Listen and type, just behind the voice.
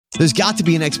There's got to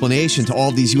be an explanation to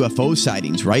all these UFO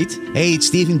sightings, right? Hey, it's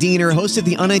Stephen Diener, host of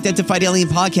the Unidentified Alien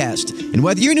Podcast. And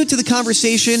whether you're new to the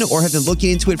conversation or have been looking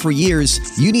into it for years,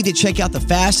 you need to check out the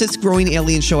fastest growing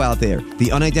alien show out there,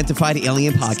 the Unidentified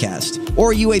Alien Podcast,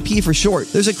 or UAP for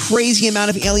short. There's a crazy amount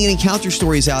of alien encounter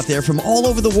stories out there from all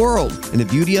over the world. And the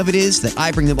beauty of it is that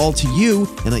I bring them all to you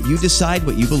and let you decide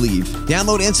what you believe.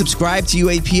 Download and subscribe to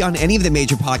UAP on any of the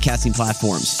major podcasting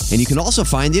platforms. And you can also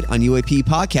find it on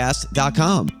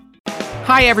UAPpodcast.com.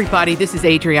 Hi, everybody. This is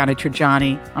Adriana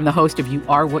Trajani. I'm the host of You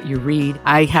Are What You Read.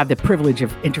 I have the privilege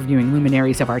of interviewing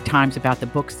luminaries of our times about the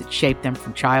books that shaped them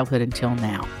from childhood until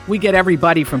now. We get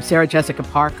everybody from Sarah Jessica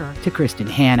Parker to Kristen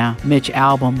Hanna, Mitch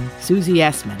Albom, Susie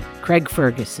Essman, Craig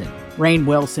Ferguson, Rainn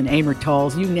Wilson, Amor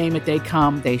Tolls, you name it, they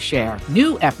come, they share.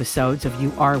 New episodes of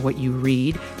You Are What You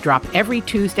Read drop every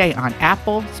Tuesday on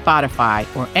Apple,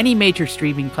 Spotify, or any major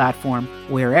streaming platform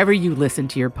wherever you listen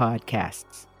to your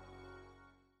podcasts.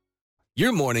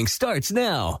 Your morning starts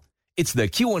now. It's the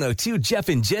Q102 Jeff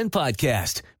and Jen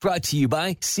podcast brought to you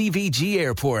by CVG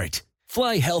Airport.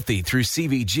 Fly healthy through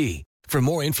CVG. For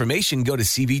more information, go to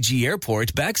CVG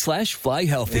Airport /fly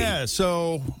healthy. Yeah,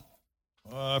 so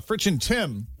Fritch and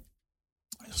Tim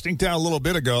stinked out a little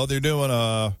bit ago. They're doing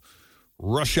a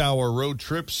rush hour road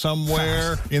trip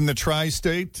somewhere in the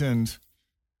tri-state, and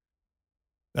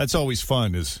that's always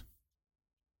fun, is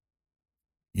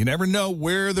you never know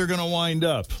where they're going to wind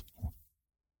up.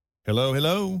 Hello,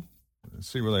 hello. Let's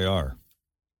see where they are.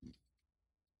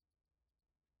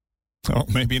 Oh,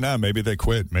 maybe not. Maybe they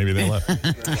quit. Maybe they left.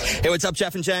 Hey, what's up,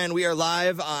 Jeff and Jen? We are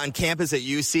live on campus at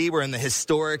UC. We're in the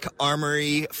historic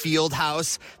Armory Field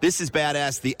House. This is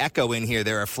badass. The echo in here.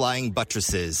 There are flying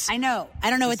buttresses. I know.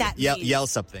 I don't know what that means. Yell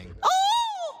something. Oh!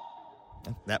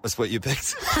 That was what you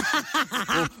picked.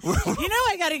 I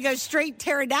got to go straight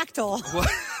pterodactyl. Well,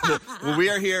 we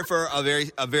are here for a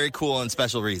very cool and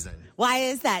special reason. Why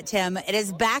is that, Tim? It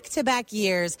is back-to-back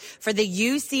years for the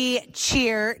UC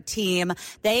cheer team.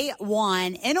 They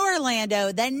won in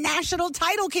Orlando the national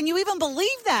title. Can you even believe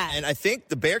that? And I think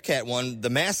the Bearcat won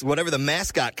whatever the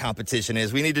mascot competition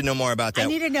is. We need to know more about that. I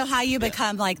need to know how you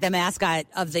become like the mascot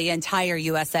of the entire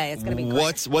USA. It's going to be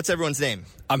great. What's everyone's name?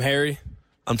 I'm Harry.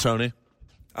 I'm Tony.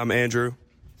 I'm Andrew.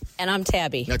 And I'm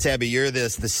Tabby. Now, Tabby, you're the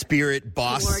spirit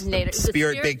boss, coordinator,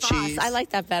 spirit big boss. cheese. I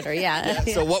like that better. Yeah.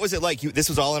 So, what was it like? This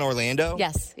was all in Orlando.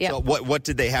 Yes. Yeah. So, what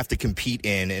did they have to compete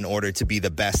in order to be the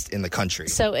best in the country?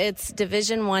 So it's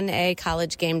Division 1A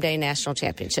College Game Day National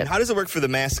Championship. And how does it work for the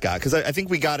mascot? Because I think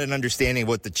we got an understanding of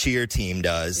what the cheer team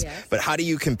does. Yes. But how do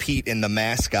you compete in the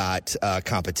mascot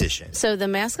competition? So the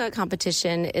mascot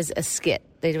competition is a skit.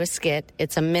 They do a skit.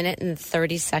 It's 1 minute and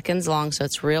 30 seconds long, so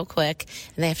it's real quick.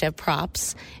 And they have to have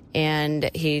props. And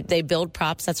they build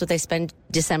props. That's what they spend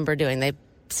December doing. They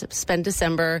spend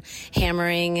December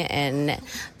hammering and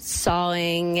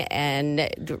sawing and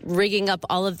rigging up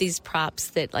all of these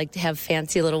props that have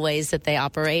fancy little ways that they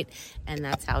operate, and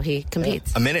that's how he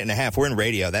competes. 1.5 minutes. We're in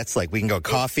radio. That's like we can go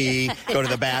coffee, go to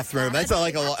the bathroom. That's a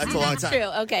long time.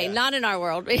 True. Okay, not in our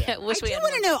world. I do want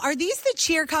to know: are these the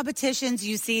cheer competitions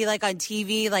you see on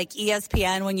TV, like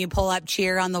ESPN, when you pull up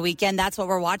cheer on the weekend? That's what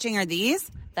we're watching. Are these?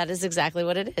 That is exactly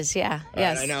what it is. Yeah.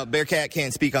 Yes. I know Bearcat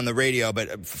can't speak on the radio,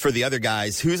 but for the other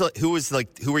guys, who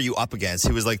were you up against?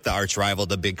 Who was like the arch rival,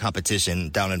 the big competition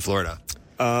down in Florida?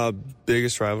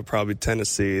 Biggest rival probably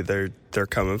Tennessee. They're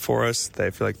coming for us. They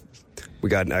feel like we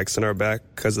got an X in our back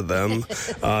because of them.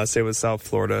 Same with South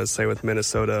Florida. Same with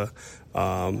Minnesota.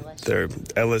 They're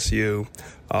LSU.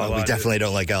 We definitely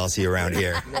don't like LSU around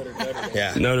here.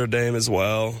 Yeah, Notre Dame as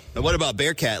well. But what about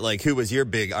Bearcat? Like, who was your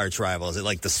big arch rival? Is it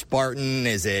like the Spartan?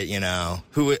 Is it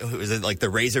who is it, like the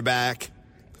Razorback?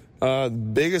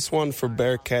 Biggest one for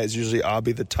Bearcat is usually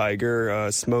Abby the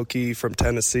Tiger, Smokey from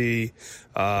Tennessee,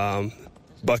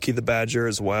 Bucky the Badger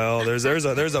as well. There's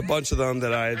a bunch of them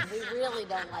that We really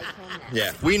don't like him.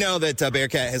 Yeah, we know that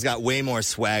Bearcat has got way more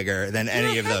swagger than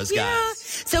any of those guys.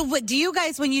 So what do you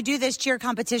guys, when you do this cheer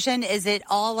competition, is it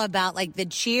all about like the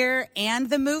cheer and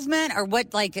the movement, or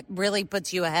what really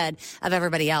puts you ahead of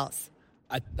everybody else?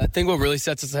 I think what really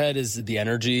sets us ahead is the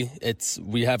energy.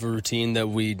 We have a routine that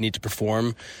we need to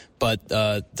perform, but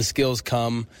the skills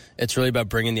come. It's really about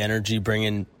bringing the energy,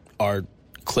 bringing our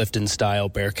Clifton-style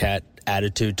Bearcat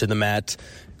attitude to the mat.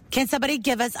 Can somebody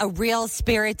give us a real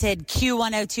spirited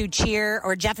Q102 cheer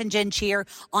or Jeff and Jen cheer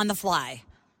on the fly?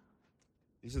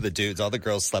 These are the dudes. All the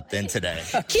girls slept in today.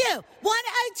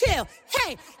 Q102.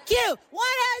 Hey,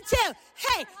 Q102.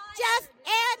 Hey, Jeff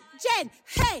and Jen.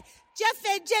 Hey, Jeff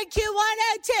and Jen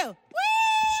Q102. Woo!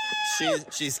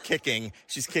 She's kicking.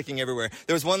 She's kicking everywhere.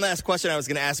 There was one last question I was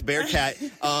going to ask Bearcat.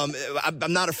 I'm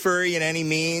not a furry in any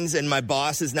means, and my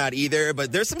boss is not either,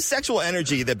 but there's some sexual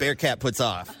energy that Bearcat puts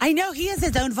off. I know. He has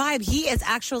his own vibe. He is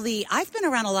actually, I've been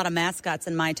around a lot of mascots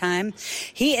in my time.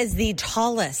 He is the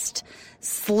tallest,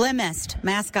 slimmest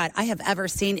mascot I have ever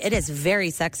seen. It is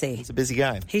very sexy. He's a busy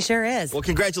guy. He sure is. Well,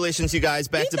 congratulations, you guys.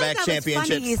 Back-to-back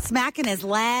championships. He's smacking his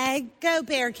leg. Go,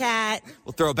 Bearcat.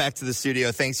 We'll throw it back to the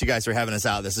studio. Thanks, you guys, for having us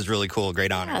out. This is really cool.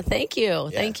 Great honor. Yeah, thank you.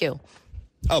 Yeah. Thank you.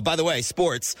 Oh, by the way,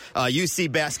 sports.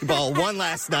 UC basketball won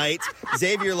last night.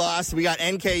 Xavier lost. We got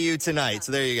NKU tonight.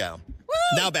 So there you go.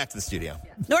 Woo! Now back to the studio.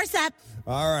 Norsep.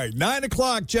 All right, 9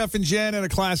 o'clock, Jeff and Jen, and a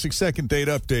classic second date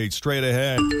update straight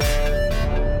ahead.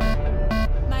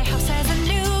 My house has a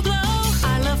new glow.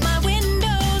 I love my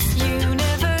windows.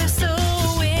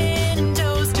 Universal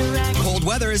Windows Direct. Cold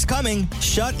weather is coming.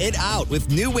 Shut it out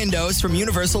with new windows from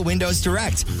Universal Windows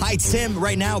Direct. Hi, it's Tim.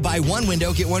 Right now, buy one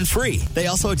window, get one free. They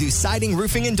also do siding,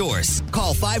 roofing, and doors.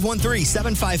 Call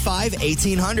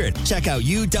 513-755-1800. Check out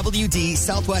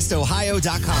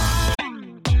uwdsouthwestohio.com.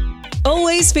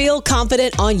 Always feel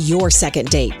confident on your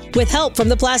second date. With help from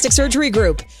the Plastic Surgery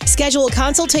Group. Schedule a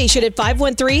consultation at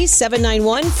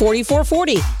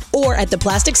 513-791-4440 or at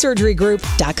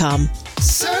theplasticsurgerygroup.com.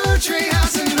 Surgery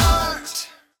has an art.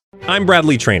 I'm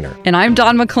Bradley Trainer. And I'm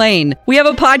Don McClain. We have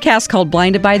a podcast called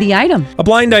Blinded by the Item. A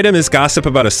blind item is gossip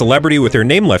about a celebrity with their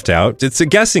name left out. It's a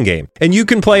guessing game, and you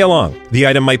can play along. The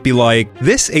item might be like,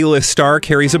 this A-list star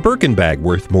carries a Birkin bag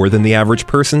worth more than the average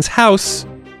person's house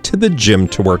to the gym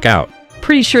to work out.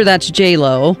 Pretty sure that's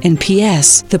J-Lo. And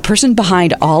P.S. the person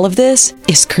behind all of this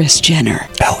is Kris Jenner,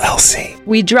 LLC.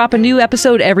 We drop a new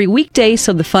episode every weekday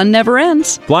so the fun never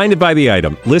ends. Blinded by the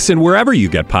Item. Listen wherever you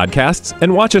get podcasts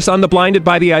and watch us on the Blinded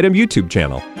by the Item YouTube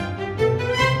channel.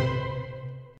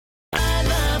 I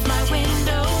love my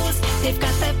windows. They've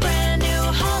got that brand new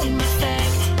home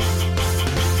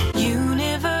effect.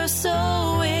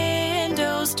 Universal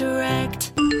Windows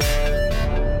Direct.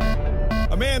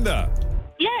 Amanda.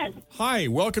 Yes. Hi,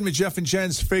 welcome to Jeff and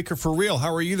Jen's Faker for Real.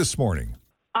 How are you this morning?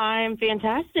 I'm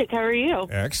fantastic. How are you?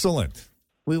 Excellent.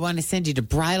 We want to send you to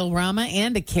Bridal Rama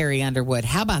and to Carrie Underwood.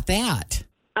 How about that?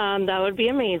 That would be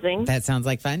amazing. That sounds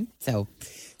like fun. So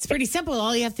it's pretty simple.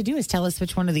 All you have to do is tell us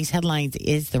which one of these headlines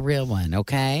is the real one,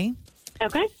 okay?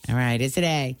 Okay. All right. Is it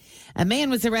A? A man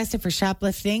was arrested for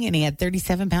shoplifting and he had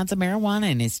 37 pounds of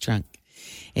marijuana in his trunk.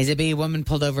 Is it B? A woman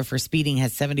pulled over for speeding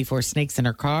has 74 snakes in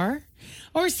her car?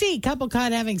 Or C? Couple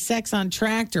caught having sex on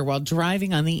tractor while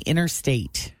driving on the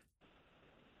interstate.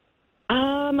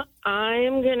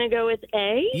 I'm going to go with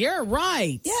A. You're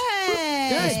right.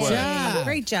 Yay! Good job.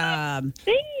 Great job.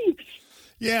 Thanks.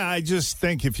 Yeah, I just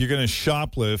think if you're going to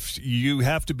shoplift, you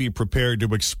have to be prepared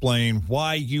to explain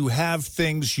why you have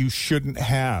things you shouldn't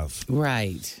have.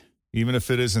 Right. Even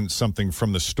if it isn't something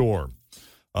from the store.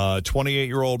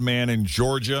 28-year-old man in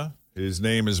Georgia. His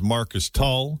name is Marcus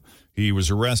Tull. He was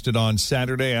arrested on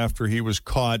Saturday after he was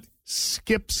caught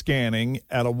skip scanning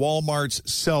at a Walmart's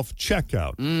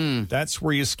self-checkout. That's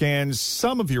where you scan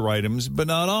some of your items, but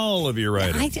not all of your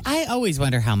items. I always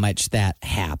wonder how much that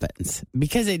happens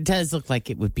because it does look like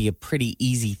it would be a pretty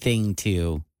easy thing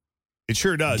to It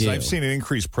sure does. do. I've seen an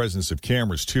increased presence of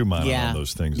cameras, too, mounted on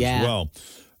those things as well.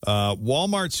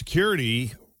 Walmart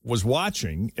security was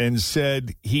watching and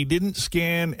said he didn't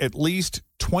scan at least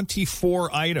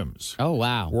 24 items. Oh,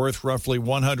 wow. Worth roughly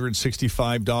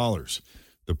 $165.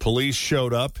 The police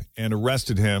showed up and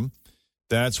arrested him.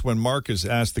 That's when Marcus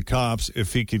asked the cops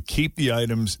if he could keep the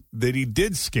items that he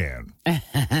did scan.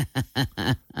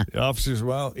 The officers,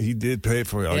 well, he did pay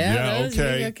for it.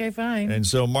 Okay. Okay, fine. And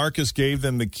so Marcus gave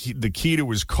them the key to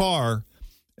his car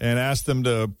and asked them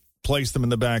to place them in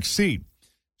the back seat.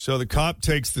 So the cop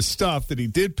takes the stuff that he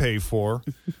did pay for,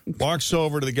 walks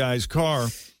over to the guy's car,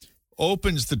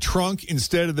 opens the trunk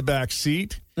instead of the back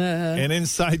seat, and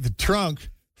inside the trunk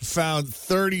found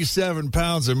 37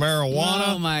 pounds of marijuana.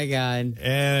 Oh, my God.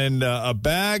 And a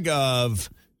bag of,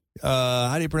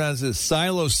 how do you pronounce this,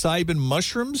 psilocybin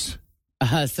mushrooms?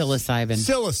 Psilocybin.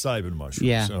 Psilocybin mushrooms.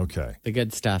 Yeah. Okay. The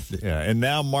good stuff. Yeah, and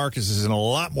now Marcus is in a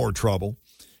lot more trouble.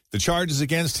 The charges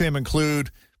against him include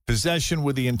possession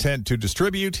with the intent to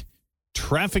distribute,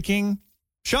 trafficking,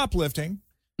 shoplifting,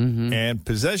 and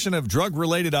possession of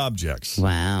drug-related objects.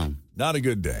 Wow. Not a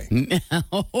good day.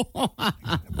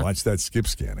 Watch that skip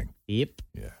scanning. Yep.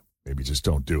 Yeah, maybe just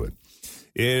don't do it.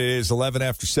 It is 11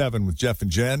 after 7 with Jeff and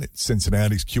Jen. It's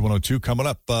Cincinnati's Q102 coming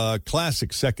up.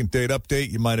 Classic second date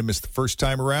update. You might have missed the first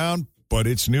time around, but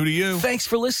it's new to you. Thanks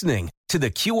for listening to the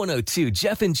Q102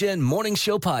 Jeff and Jen Morning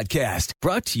Show podcast,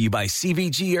 brought to you by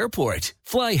CVG Airport.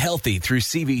 Fly healthy through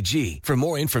CVG. For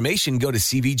more information, go to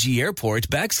CVG Airport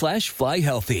 /fly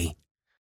healthy.